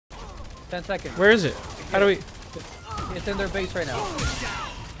10 seconds. Where is it? How do we? It's in their base right now.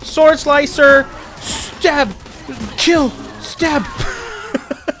 Sword slicer! Stab! Kill! Stab!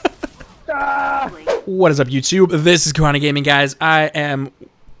 What is up, YouTube? This is Kohana Gaming, guys. I am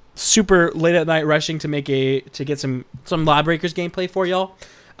super late at night rushing to get some LawBreakers gameplay for y'all.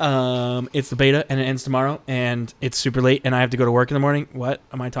 It's the beta and it ends tomorrow, and it's super late and I have to go to work in the morning. What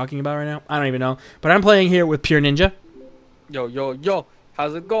am I talking about right now? I don't even know. But I'm playing here with Pure Ninja. Yo, yo, yo!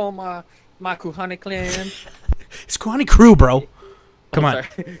 How's it going, my Kohana clan? It's Kohana crew, bro. Come on.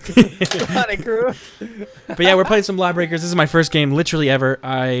 Kohana crew. But yeah, we're playing some LawBreakers. This is my first game literally ever.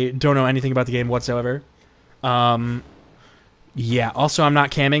 I don't know anything about the game whatsoever. Yeah, also I'm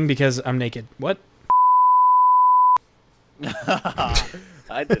not camming because I'm naked. What?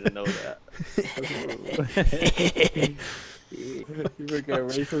 I didn't know that. You were getting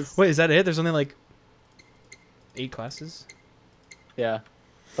racist. Wait, is that it? There's only like 8 classes? Yeah.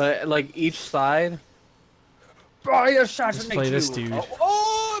 But like each side. Oh, you're shot. Let's play this dude.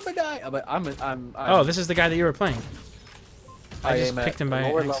 Oh, I'm gonna die. But I'm Oh, this is the guy that you were playing. I just am at picked him by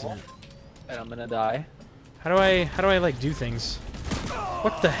lower accident. level, and I'm gonna die. How do I like do things?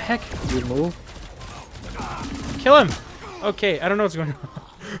 What the heck? You move. Kill him. Okay, I don't know what's going on.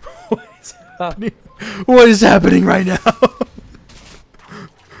 What is happening? What is happening right now?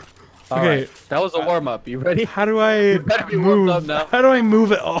 Okay, Right. That was a warm up. You ready? how do I better be warmed up move? now. How do I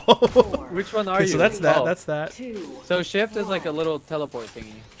move at all? Which one are Okay, you? so that's that. Oh. That's that. So shift is like a little teleport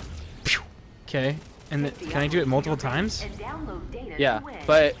thingy. Okay, and can I do it multiple times? Yeah,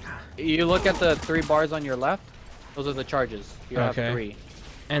 but you look at the 3 bars on your left. Those are the charges. You have 3.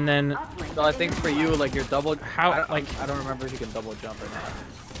 And then So I think for you, like your double. How- I don't remember if you can double jump or not.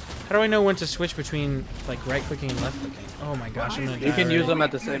 how do I know when to switch between like right clicking and left clicking? Oh my gosh, I'm gonna die You can use already. them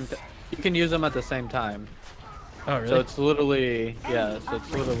at the same. You can use them at the same time. Oh really? So it's literally So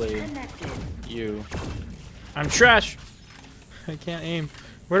it's literally you. I'm trash. I can't aim.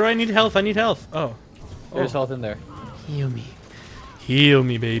 Where do I need health? I need health. Oh. There's health in there. Heal me. Heal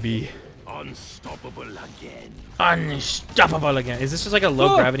me, baby. Unstoppable again. Unstoppable again. Is this just like a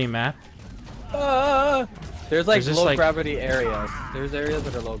low gravity map? There's like Is this low like- gravity areas. There's areas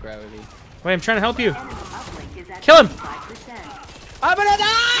that are low gravity. Wait, I'm trying to help you. Kill him. I'm gonna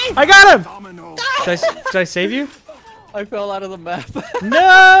die! I got him. Domino. Did I save you? I fell out of the map.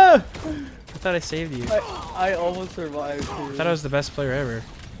 No. I thought I saved you. I almost survived. I Too. thought I was the best player ever.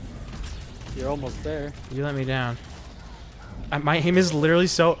 You're almost there. You let me down. My aim is literally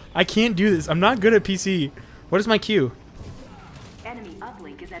so... I can't do this. I'm not good at PC. What is my Q?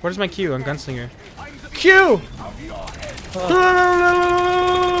 What is my Q on Gunslinger? Q!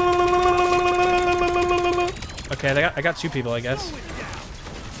 Okay, I got 2 people, I guess.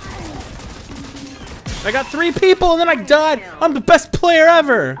 I got 3 people and then I died! I'm the best player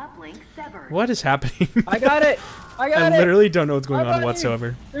ever! What is happening? I got it! I got I it! literally don't know what's going I got on it.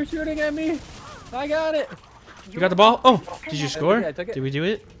 whatsoever. They're shooting at me! I got it! You got the ball? Oh! Did you score? I took it. Did we do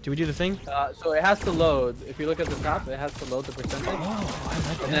it? Did we do the thing? So it has to load. If you look at the top, it has to load the percentage. Oh, I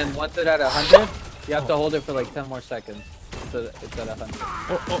like And that. then once it's at 100, you have to hold it for like 10 more seconds. So it's at 100.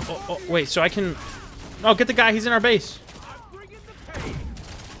 Oh, wait, so I can... Oh, get the guy. He's in our base.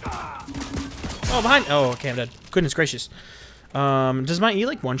 Oh, behind. Oh, okay, I'm dead. Goodness gracious. Does my E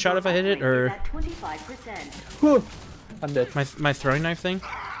like one-shot if I hit it, or... I'm dead. My throwing knife thing?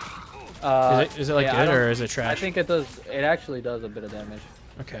 Is it like yeah, good, or is it trash? I think it does. It actually does a bit of damage.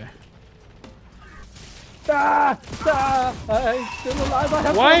 Okay. I'm still alive. I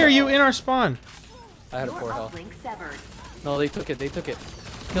have Why 4 are you health. in our spawn? I had a 4 health. No, they took it. They took it.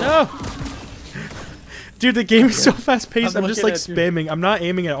 No! Dude, the game is so fast-paced, I'm I'm just looking like at you. spamming. I'm not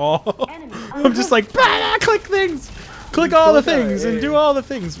aiming at all. I'm just like, bah, click things! Click all the things and do all the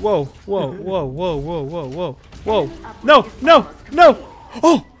things. Whoa, whoa, whoa, whoa, whoa, whoa, whoa, whoa. No, no, no!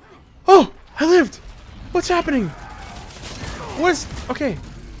 Oh! Oh! I lived! What's happening? What's... Okay.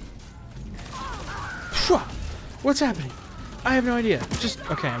 Phew. What's happening? I have no idea. Just...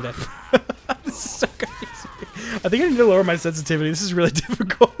 Okay, I'm dead. This is so crazy. I think I need to lower my sensitivity. This is really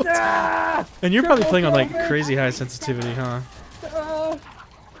difficult. And you're probably playing on like crazy high sensitivity, huh?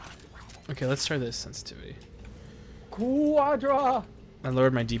 Okay, let's try this sensitivity. Quadra. I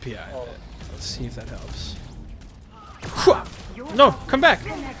lowered my DPI a bit. Let's see if that helps. No, come back!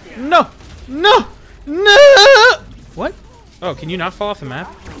 No! No! No! What? Oh, can you not fall off the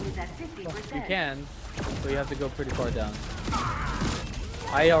map? You can, but you have to go pretty far down.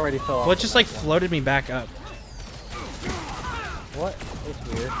 I already fell off. Well, it just like floated me back up. What? It's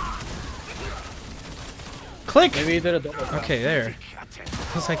weird. Click! Maybe you did a double jump. Okay, there.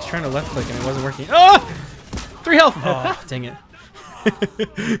 I was like trying to left click and it wasn't working. Oh! 3 health! Oh, dang it.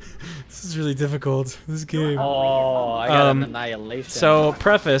 This is really difficult. This game. Oh, I got an annihilation. So,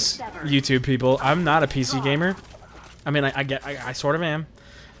 preface, YouTube people, I'm not a PC gamer. I mean, I sort of am.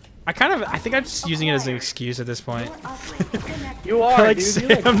 I think I'm just using it as an excuse at this point. You are, like, dude. You,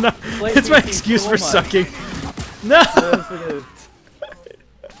 like, I'm not. It's my excuse for sucking. No. Yes, it is.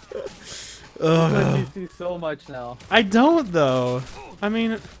 You play PC so much now. I don't though. I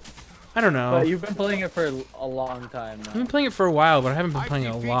mean, I don't know. But you've been playing it for a long time now. I've been playing it for a while, but I haven't been playing it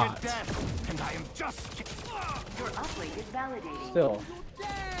a lot. And I am just... Your uplink is validating. Still.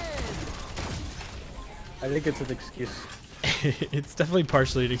 I think it's an excuse. It's definitely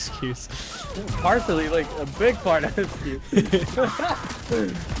partially an excuse. Partially, like a big part of an excuse.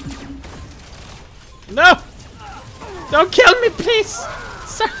 No! Don't kill me, please!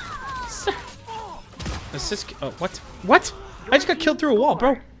 Sir! Sir! Assist. Oh, what? What? I just got killed through a wall,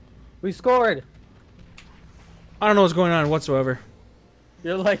 bro. We scored. I don't know what's going on whatsoever.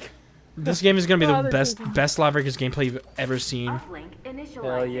 You're like... This game is gonna be the best LawBreakers gameplay you've ever seen. Uplink initialized.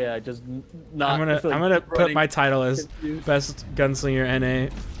 Hell yeah, just not... I'm gonna put my title as best gunslinger NA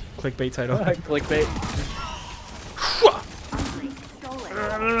clickbait title. Clickbait. Uplink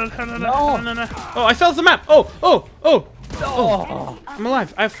stolen. No. Oh, I fell off the map. Oh. Oh. I'm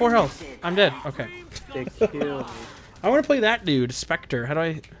alive. I have 4 health. I'm dead. Okay. They killed me. I want to play that dude, Spectre. How do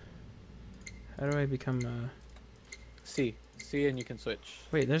I become? C and you can switch.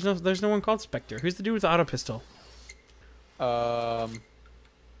 Wait, there's no one called Spectre. Who's the dude with the auto pistol? The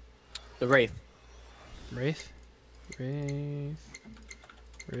Wraith. Wraith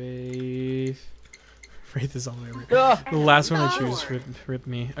is all the way over. Ah, The last one I choose rip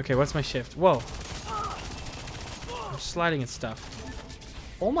me. Okay, what's my shift? Whoa. I'm sliding at stuff.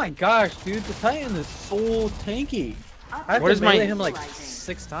 oh my gosh, dude, the Titan is so tanky. I have What to is my- melee him like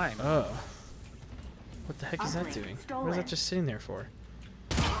 6 times. Oh. What the heck is that doing? What is that just sitting there for?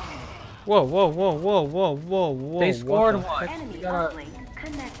 Whoa. They scored what the one. heck? Enemy We gotta, uplink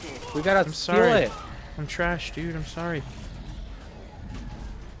connected. we gotta I'm steal sorry. it. I'm trash, dude. I'm sorry.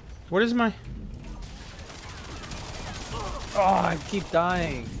 What is my... Oh, I keep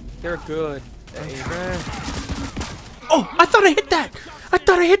dying. They're good. I'm trash. Oh, I thought I hit that! I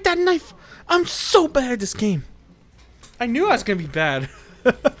thought I hit that knife! I'm so bad at this game. I knew I was gonna be bad.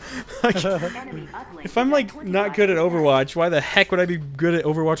 Like, Enemy uplink if I'm like not good at Overwatch, why the heck would I be good at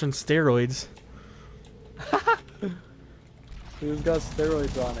Overwatch on steroids? Who's got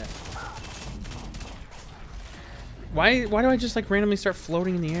steroids on it? Why do I just like randomly start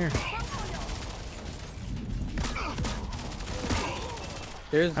floating in the air?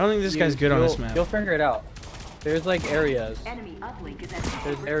 There's, I don't think this guy's good on this map. You'll figure it out. There's like areas. Enemy uplink is at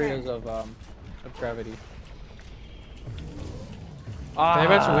There's 10%. areas of gravity. Are they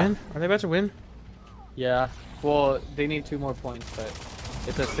about to win? Are they about to win? Yeah. Well, they need 2 more points, but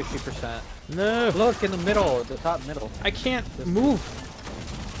it's at 60%. No. Look in the middle, the top middle. I can't move.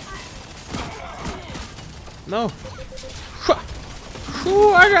 No.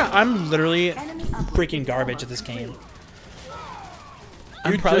 I'm literally Enemy uplink freaking is garbage at almost this game. complete.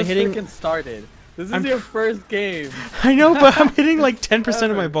 I'm You probably just hitting. freaking started. This is I'm your first game. I know, but I'm hitting like 10%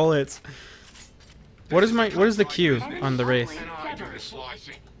 of my bullets. What is the Q on the Wraith?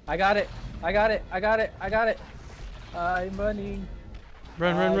 I got it. I got it. I'm running.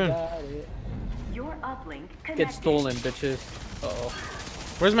 Run. I got it. Your uplink connected. Get stolen, bitches. Uh-oh.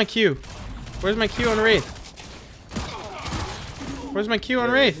 Where's my Q? Where's my Q on Wraith? Where's my Q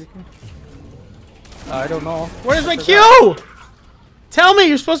on Wraith? I don't know. Where's my Q? Tell me,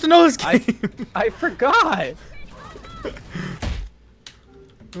 you're supposed to know this game. I forgot.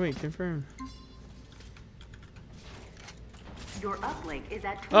 Wait, confirm. Your uplink is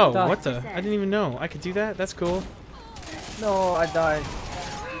at 20%. Oh, what the? I didn't even know. I could do that? That's cool. No, I died.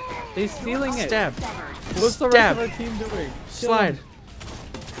 They're stealing it. Stab. What's the Stab. rest of our team doing? Slide.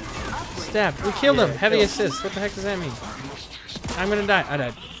 Stab. We killed him. Heavy assist. What the heck does that mean? I'm gonna die. I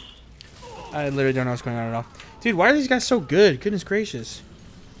died. I literally don't know what's going on at all. Dude, why are these guys so good? Goodness gracious.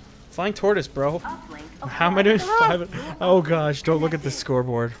 Flying tortoise, bro. Uplink How am I doing 5? Oh gosh, don't look at the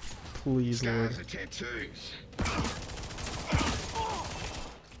scoreboard. Please, Lord.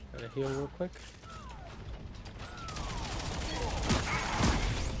 Gotta heal real quick.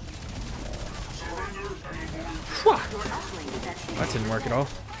 That didn't work at all.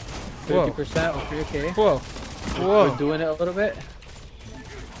 Whoa. 50%. Okay. Whoa. We're Whoa. doing it a little bit.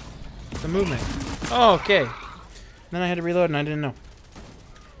 The movement. Oh, okay. Then I had to reload and I didn't know.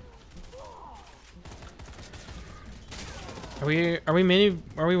 Are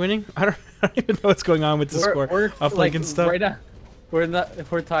we winning? I don't even know what's going on with the score. We're Uplink like, and stuff. right now. We're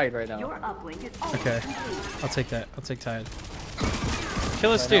tied right now. Your uplink is Okay. complete. I'll take that. I'll take tide.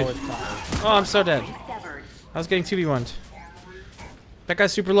 Kill this I know dude. it's time. Oh, I'm so dead. Severed. I was getting 2v1'd. That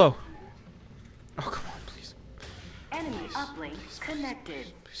guy's super low. Oh, come on, please. Enemy uplink connected.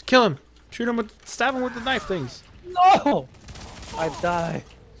 Please kill him. Shoot him with, stab him with the knife things. No! I die.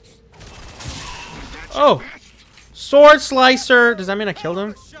 Oh! Sword slicer! Does that mean I killed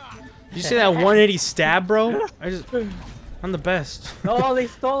him? Did you see that 180 stab, bro? I'm the best. No, they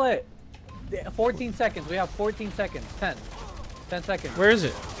stole it. 14 seconds. We have 14 seconds. 10. 10 seconds. Where is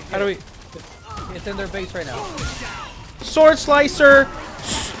it? How do we... It's in their base right now. Sword slicer!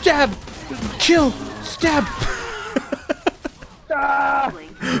 Stab! Kill! Stab!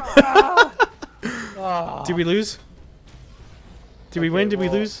 Oh. Did we lose? Did we win? Did we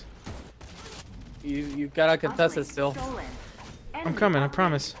well, lose? You gotta contest it still. I'm coming, I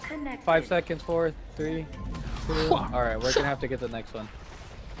promise. 5 seconds. 4, 3, 2. Alright, we're gonna have to get the next one.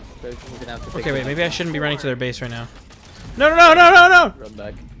 We're gonna have to take Okay, the wait, next maybe I shouldn't be running to their base right now. No, no, no, no, no, no! one. Run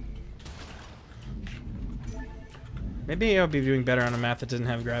back. Maybe I'll be doing better on a map that doesn't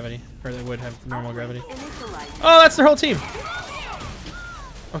have gravity. Or that would have normal gravity. Oh, that's their whole team!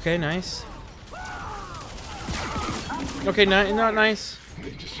 Okay, nice. Okay, not nice.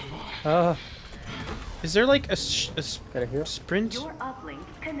 Is there like a sprint? Your uplink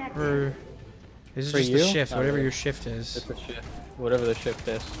connected. Or is it For just the you? shift? Not Whatever really. your shift is. It's a shift. Whatever the shift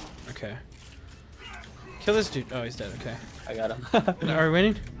is. Okay. Kill this dude. Oh, he's dead. Okay. I got him. Are we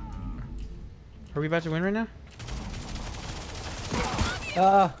winning? Are we about to win right now?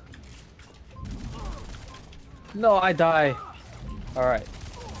 No, I die. Alright.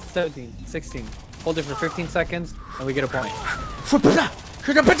 17, 16. Hold it for 15 seconds, and we get a point. Yeah,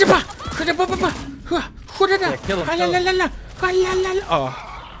 kill him, kill him.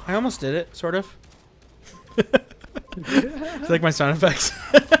 Oh, I almost did it, sort of. It's like my sound effects.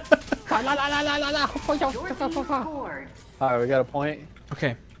 Alright, we got a point.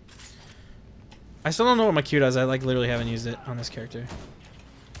 Okay. I still don't know what my Q does. I like literally haven't used it on this character.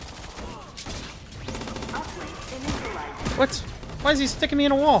 What? Why is he sticking me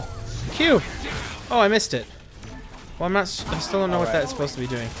in a wall? Q. Oh, I missed it. Well, I'm not. I still don't know what that's supposed to be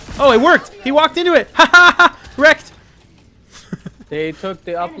doing. Oh, it worked. He walked into it. Ha ha ha! Wrecked. They took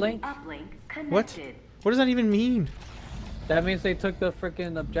the uplink. What? What does that even mean? That means they took the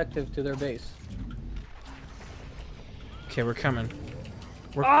freaking objective to their base. Okay, we're coming.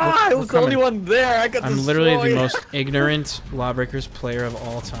 We're It was the only one there. I got I'm literally the destroyed. most ignorant LawBreakers player of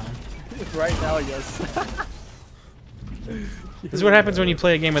all time. Right now, yes. This is what happens when you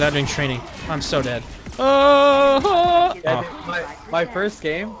play a game without doing training. I'm so dead. Oh! Yeah, my first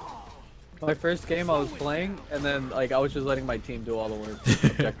game. My first game I was playing, and then like I was just letting my team do all the work,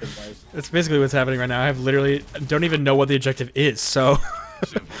 objective wise. That's basically what's happening right now. I have literally don't even know what the objective is, so.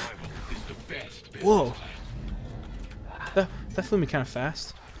 Whoa. That flew me kind of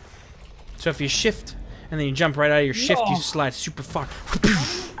fast. So if you shift, and then you jump right out of your shift, you slide super far.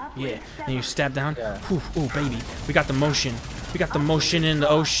 Yeah, and you stab down. Yeah. Oh, baby. We got the motion. We got the motion in the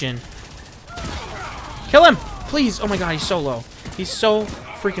ocean. Kill him! Please! Oh my god, he's so low. He's so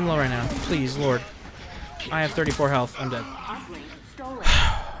freaking low right now. Please, Lord. I have 34 health. I'm dead.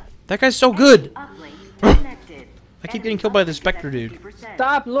 That guy's so good! I keep getting killed by the Spectre dude.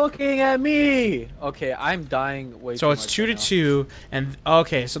 Stop looking at me! Okay, I'm dying way too So much. it's 2 to right now. 2, and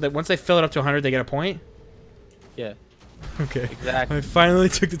okay, so that once they fill it up to 100, they get a point? Yeah. Okay. Exactly. I finally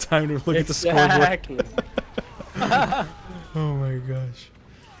took the time to look at the scoreboard. Exactly. Oh my gosh.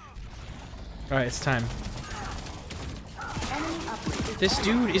 Alright, it's time. This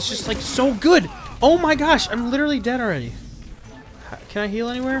dude is just like so good! Oh my gosh, I'm literally dead already. Can I heal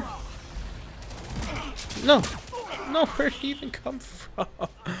anywhere? No. No, where'd he even come from?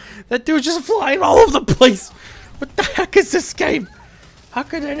 That dude's just flying all over the place! What the heck is this game? How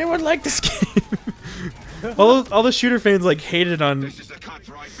could anyone like this game? all the shooter fans like hated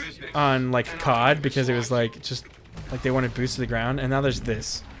on like COD because it was like just like they wanted boots to the ground, and now there's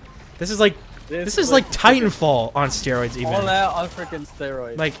this. This is like Titanfall on steroids even. All that on freaking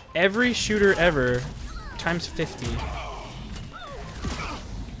steroids. Like every shooter ever times 50.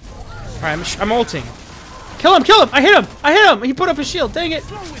 Alright, I'm ulting. Kill him! Kill him! I hit him! I hit him! He put up a shield. Dang it!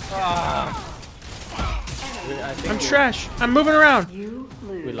 I'm trash. I'm moving around.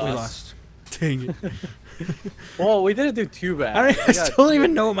 we We lost. lost. Dang it. Well, we didn't do too bad. I still don't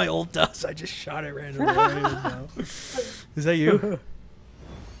even know what my ult does. I just shot it randomly. I don't even know. Is that you?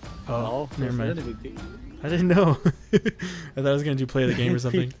 Oh, No, never mind. didn't do- I didn't know. I thought I was gonna do play of the game or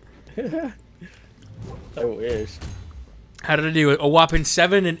something. I wish. How did I do it? A whopping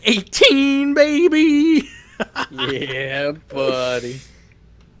 7 and 18, baby. Yeah, buddy.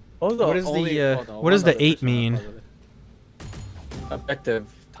 What is the 8 mean? objective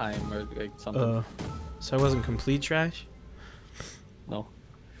time or like something. So I wasn't complete trash. No.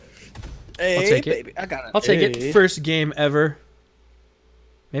 I'll take it. Baby, I got it. I'll take it. First game ever.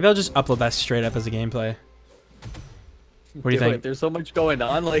 Maybe I'll just upload that straight up as a gameplay. What do you think? There's so much going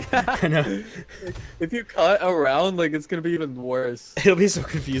on. Like, I know. if you cut around, like, it's gonna be even worse. It'll be so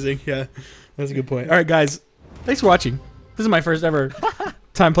confusing. Yeah, that's a good point. All right, guys, thanks for watching. This is my first ever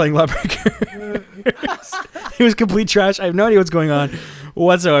time playing LawBreakers. It was complete trash. I have no idea what's going on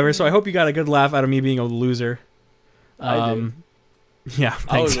whatsoever. So I hope you got a good laugh out of me being a loser. I did. Yeah.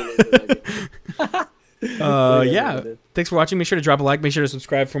 Thanks. Yeah. Thanks for watching. Make sure to drop a like. Make sure to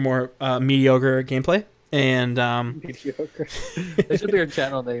subscribe for more mediocre gameplay. And Mediocre. That should be our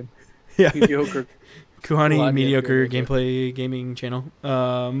channel name. Yeah. Mediocre. Kuhani Mediocre Gameplay Gaming Channel.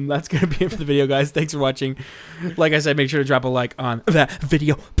 That's gonna be it for the video, guys. Thanks for watching. Like I said, make sure to drop a like on that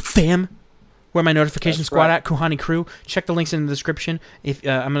video, fam. Where my notification squad at Kuhani Crew. Check the links in the description. If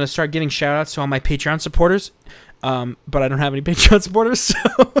I'm gonna start giving shout outs to all my Patreon supporters. But I don't have any Patreon supporters, so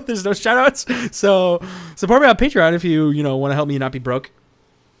there's no shout outs. So support me on Patreon if you want to help me not be broke.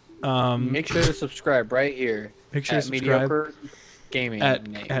 Make sure to subscribe right here. Make sure to subscribe. Mediocre Gaming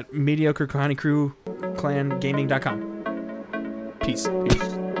at mediocre Kuhani Crew clan gaming.com. Peace. Peace.